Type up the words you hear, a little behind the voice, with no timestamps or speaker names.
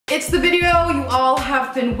It's the video you all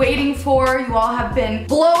have been waiting for, you all have been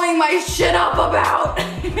blowing my shit up about.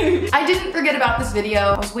 I didn't forget about this video.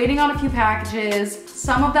 I was waiting on a few packages.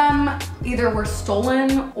 Some of them either were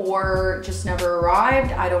stolen or just never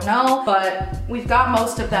arrived, I don't know, but we've got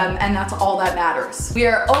most of them and that's all that matters. We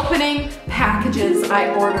are opening packages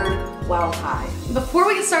I ordered while high. Before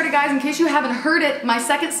we get started, guys, in case you haven't heard it, my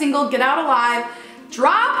second single, Get Out Alive,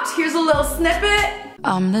 dropped. Here's a little snippet.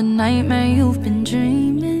 I'm the nightmare you've been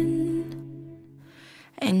dreaming,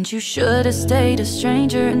 and you should have stayed a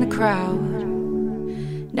stranger in the crowd.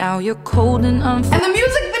 Now you're cold and unfair. And the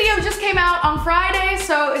music video just came out on Friday,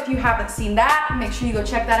 so if you haven't seen that, make sure you go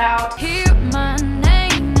check that out. Hear my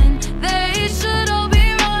name and they should all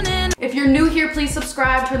be running. If you're new here, please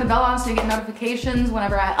subscribe, turn the bell on so you get notifications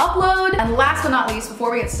whenever I upload. And last but not least, before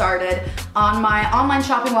we get started, on my online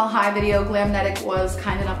shopping while high video, Glamnetic was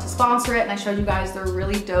kind enough to sponsor it, and I showed you guys their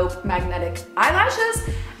really dope magnetic eyelashes.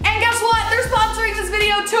 And guess what? They're sponsoring this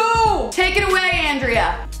video too! Take it away,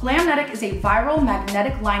 Andrea. Glamnetic is a viral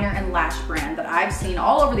magnetic liner and lash brand that I've seen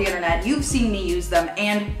all over the internet. You've seen me use them,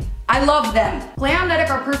 and I love them. Glamnetic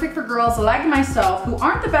are perfect for girls like myself who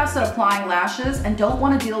aren't the best at applying lashes and don't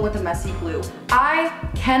want to deal with a messy glue. I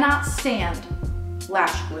cannot stand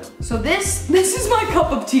lash glue. So this is my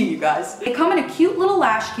cup of tea, you guys. They come in a cute little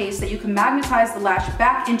lash case that you can magnetize the lash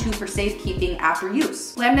back into for safekeeping after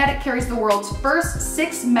use. Glamnetic carries the world's first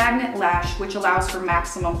 6-magnet lash, which allows for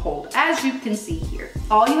maximum hold, as you can see here.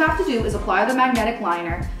 All you have to do is apply the magnetic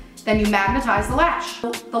liner, then you magnetize the lash.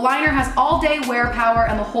 The liner has all-day wear power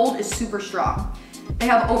and the hold is super strong. They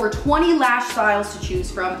have over 20 lash styles to choose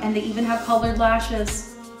from, and they even have colored lashes.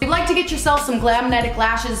 If you'd like to get yourself some Glamnetic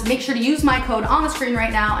lashes, make sure to use my code on the screen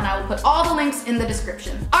right now, and I will put all the links in the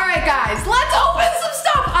description. All right, guys, let's open some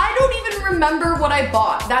stuff. I don't even remember what I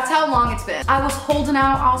bought. That's how long it's been. I was holding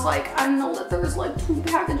out. I was like, I know that there was like 2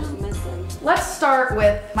 packages missing. Let's start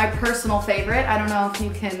with my personal favorite. I don't know if you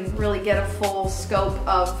can really get a full scope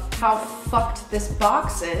of how fucked this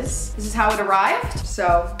box is. This is how it arrived,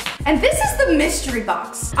 so. And this is the mystery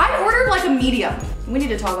box. I ordered like a medium. We need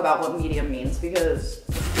to talk about what medium means because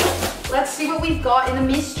let's see what we've got in the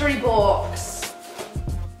mystery box.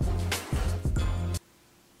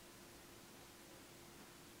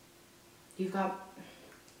 You've got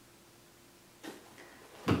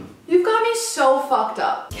me so fucked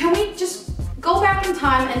up. Can we just go back in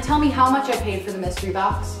time and tell me how much I paid for the mystery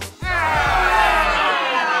box?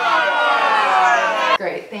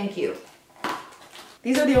 Great, thank you.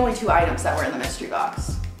 These are the only 2 items that were in the mystery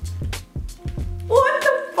box. What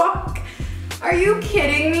the fuck? Are you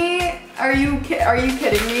kidding me? Are you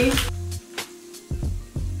kidding me?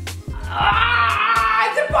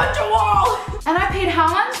 I could punch a wall! And I paid how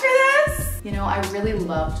much for this? You know, I really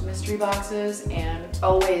loved mystery boxes and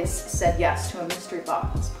always said yes to a mystery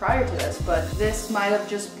box prior to this, but this might have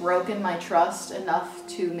just broken my trust enough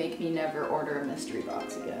to make me never order a mystery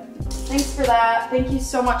box again. Thanks for that. Thank you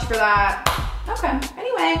so much for that. Okay,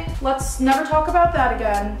 anyway, let's never talk about that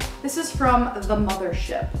again. This is from the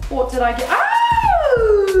mothership. What did I get?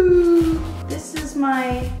 Oh! This is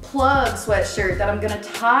my plug sweatshirt that I'm gonna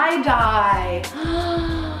tie-dye.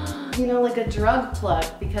 You know, like a drug plug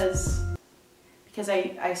because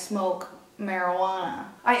I smoke marijuana.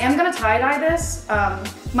 I am gonna tie-dye this.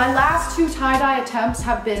 My last 2 tie-dye attempts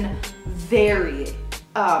have been very,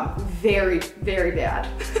 very bad.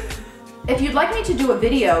 If you'd like me to do a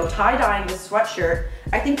video tie-dyeing this sweatshirt,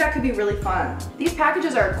 I think that could be really fun. These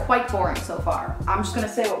packages are quite boring so far. I'm just gonna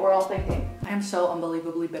say what we're all thinking. I am so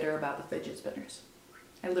unbelievably bitter about the fidget spinners.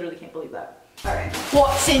 I literally can't believe that. All right,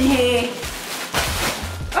 what's in here?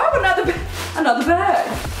 Oh, another bag.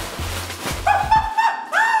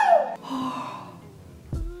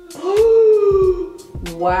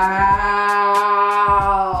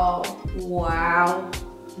 Wow. Wow.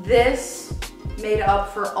 This made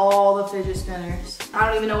up for all the fidget spinners. I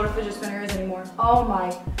don't even know what a fidget spinner is anymore. Oh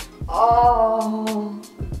my, oh.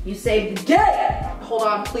 You saved the day. Hold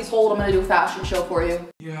on, please hold. I'm gonna do a fashion show for you.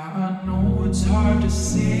 Yeah, I know it's hard to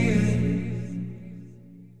see it.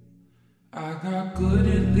 I got good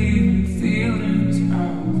at leaving feelings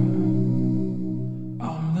out.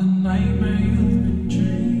 I'm the nightmare you've been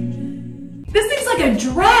dreaming. This thing's like a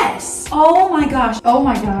dress. Oh my gosh. Oh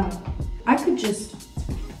my god. I could just.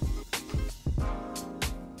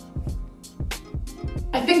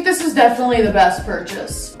 I think this is definitely the best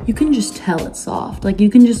purchase. You can just tell it's soft. Like you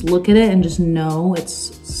can just look at it and just know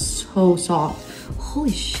it's so soft.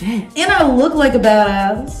 Holy shit. And I look like a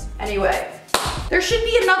badass. Anyway, there should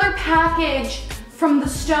be another package from the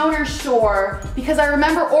Stoner store because I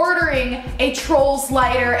remember ordering a Trolls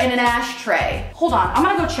lighter and an ashtray. Hold on, I'm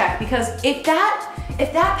gonna go check because if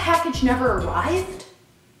if that package never arrived,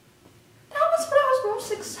 that was what I was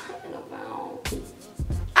most excited about.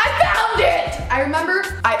 I found it! I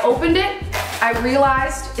remember I opened it, I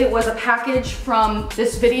realized it was a package from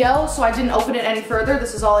this video, so I didn't open it any further.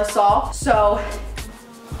 This is all I saw. So,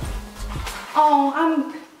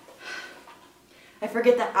 I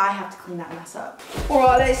forget that I have to clean that mess up. All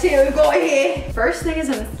right, let's see what we got here. First thing is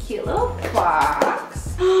in this cute little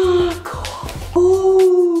box. Cool.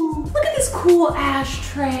 Ooh, look at this cool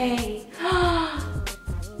ashtray. I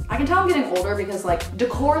can tell I'm getting older because like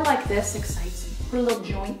decor like this excites me. Put a little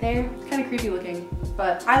joint there. It's kind of creepy looking,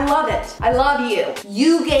 but I love it. I love you.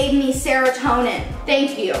 You gave me serotonin.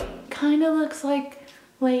 Thank you. Kind of looks like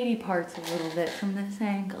lady parts a little bit from this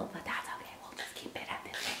angle, but that's okay. We'll just keep it at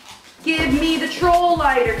this angle. Give me the troll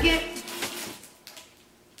lighter.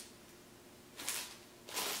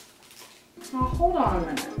 Now hold on a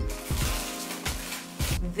minute.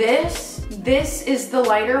 This is the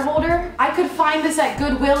lighter holder. I could find this at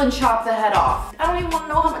Goodwill and chop the head off. I don't even want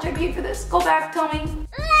to know how much I paid for this. Go back, tell me.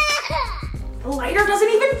 The lighter doesn't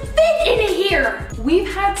even fit in here.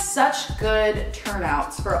 We've had such good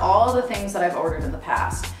turnouts for all the things that I've ordered in the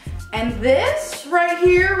past. And this right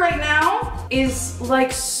here, right now, is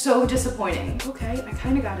like so disappointing. Okay, I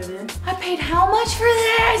kind of got it in. I paid how much for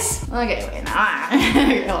this? Okay, wait, now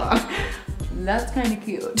hold on. That's kind of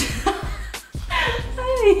cute.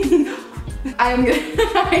 I'm gonna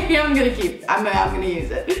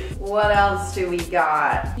use it. What else do we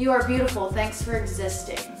got? You are beautiful, thanks for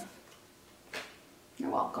existing. You're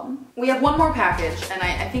welcome. We have one more package, and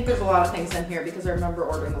I think there's a lot of things in here because I remember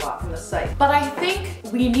ordering a lot from this site. But I think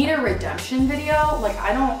we need a redemption video. Like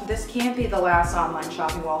this can't be the last online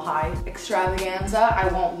shopping while high extravaganza. I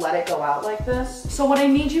won't let it go out like this. So what I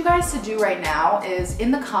need you guys to do right now is in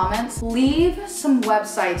the comments, leave some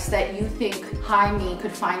websites that you think High Me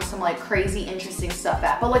could find some like crazy interesting stuff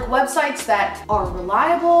at. But like websites that are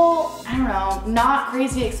reliable, I don't know, not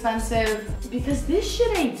crazy expensive, because this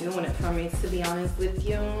shit ain't doing it for me, to be honest with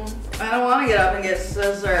you. I don't want to get up and get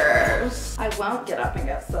scissors. I won't get up and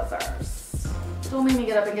get scissors. Don't make me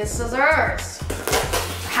get up and get scissors.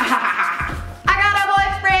 I got a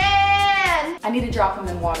boyfriend! I need to drop him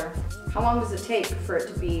in water. How long does it take for it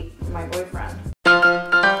to be my boyfriend?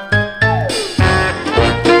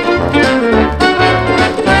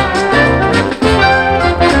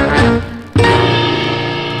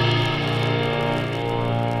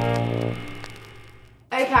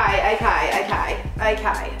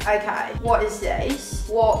 Okay, what is this?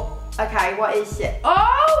 What is it?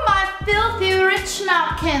 Oh, my filthy rich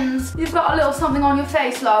napkins. You've got a little something on your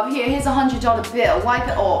face, love. Here's a $100 bill. Wipe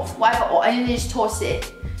it off, and then just toss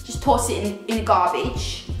it. Just toss it in the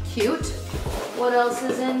garbage. Cute. What else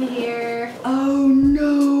is in here? Oh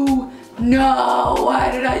no. No,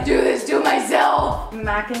 why did I do this to myself?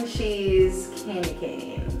 Mac and cheese candy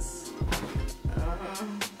canes.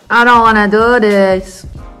 I don't wanna do this.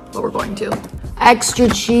 But we're going to. Extra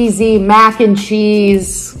cheesy mac and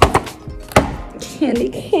cheese. Candy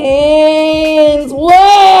canes,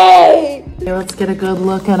 wait! Okay, let's get a good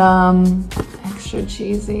look at them. Extra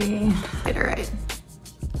cheesy. All right.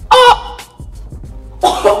 Oh!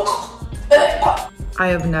 I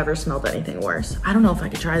have never smelled anything worse. I don't know if I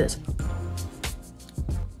could try this.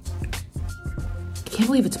 I can't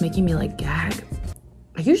believe it's making me like gag.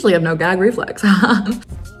 I usually have no gag reflex.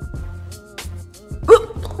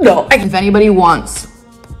 No. If anybody wants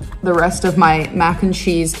the rest of my mac and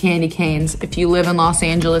cheese candy canes, if you live in Los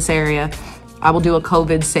Angeles area, I will do a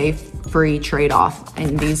COVID safe free trade-off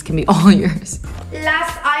and these can be all yours.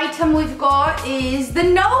 Last item we've got is the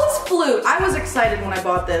nose flute. I was excited when I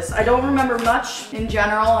bought this. I don't remember much in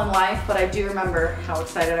general in life, but I do remember how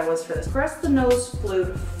excited I was for this. Press the nose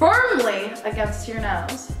flute firmly against your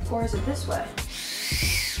nose. Or is it this way?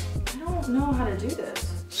 I don't know how to do this.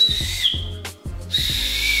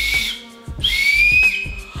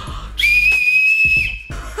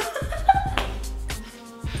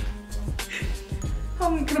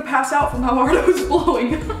 I'm gonna pass out from how hard I was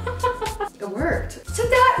blowing. It worked. So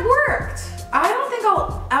that worked. I don't think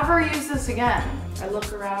I'll ever use this again. I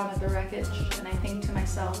look around at the wreckage and I think to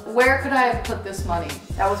myself, where could I have put this money?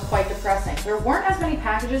 That was quite depressing. There weren't as many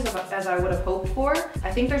packages as I would have hoped for.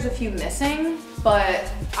 I think there's a few missing, but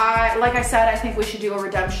like I said, I think we should do a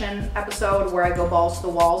redemption episode where I go balls to the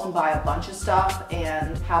walls and buy a bunch of stuff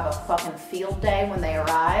and have a fucking field day when they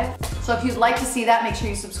arrive. So if you'd like to see that, make sure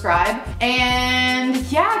you subscribe. And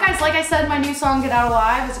yeah, guys, like I said, my new song, Get Out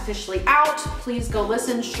Alive, is officially out. Please go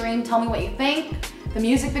listen, stream, tell me what you think. The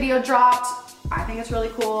music video dropped. I think it's really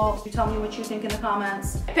cool. You tell me what you think in the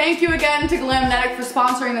comments. Thank you again to Glamnetic for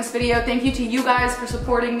sponsoring this video. Thank you to you guys for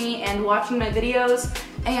supporting me and watching my videos.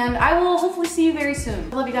 And I will hopefully see you very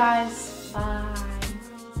soon. I love you guys. Bye.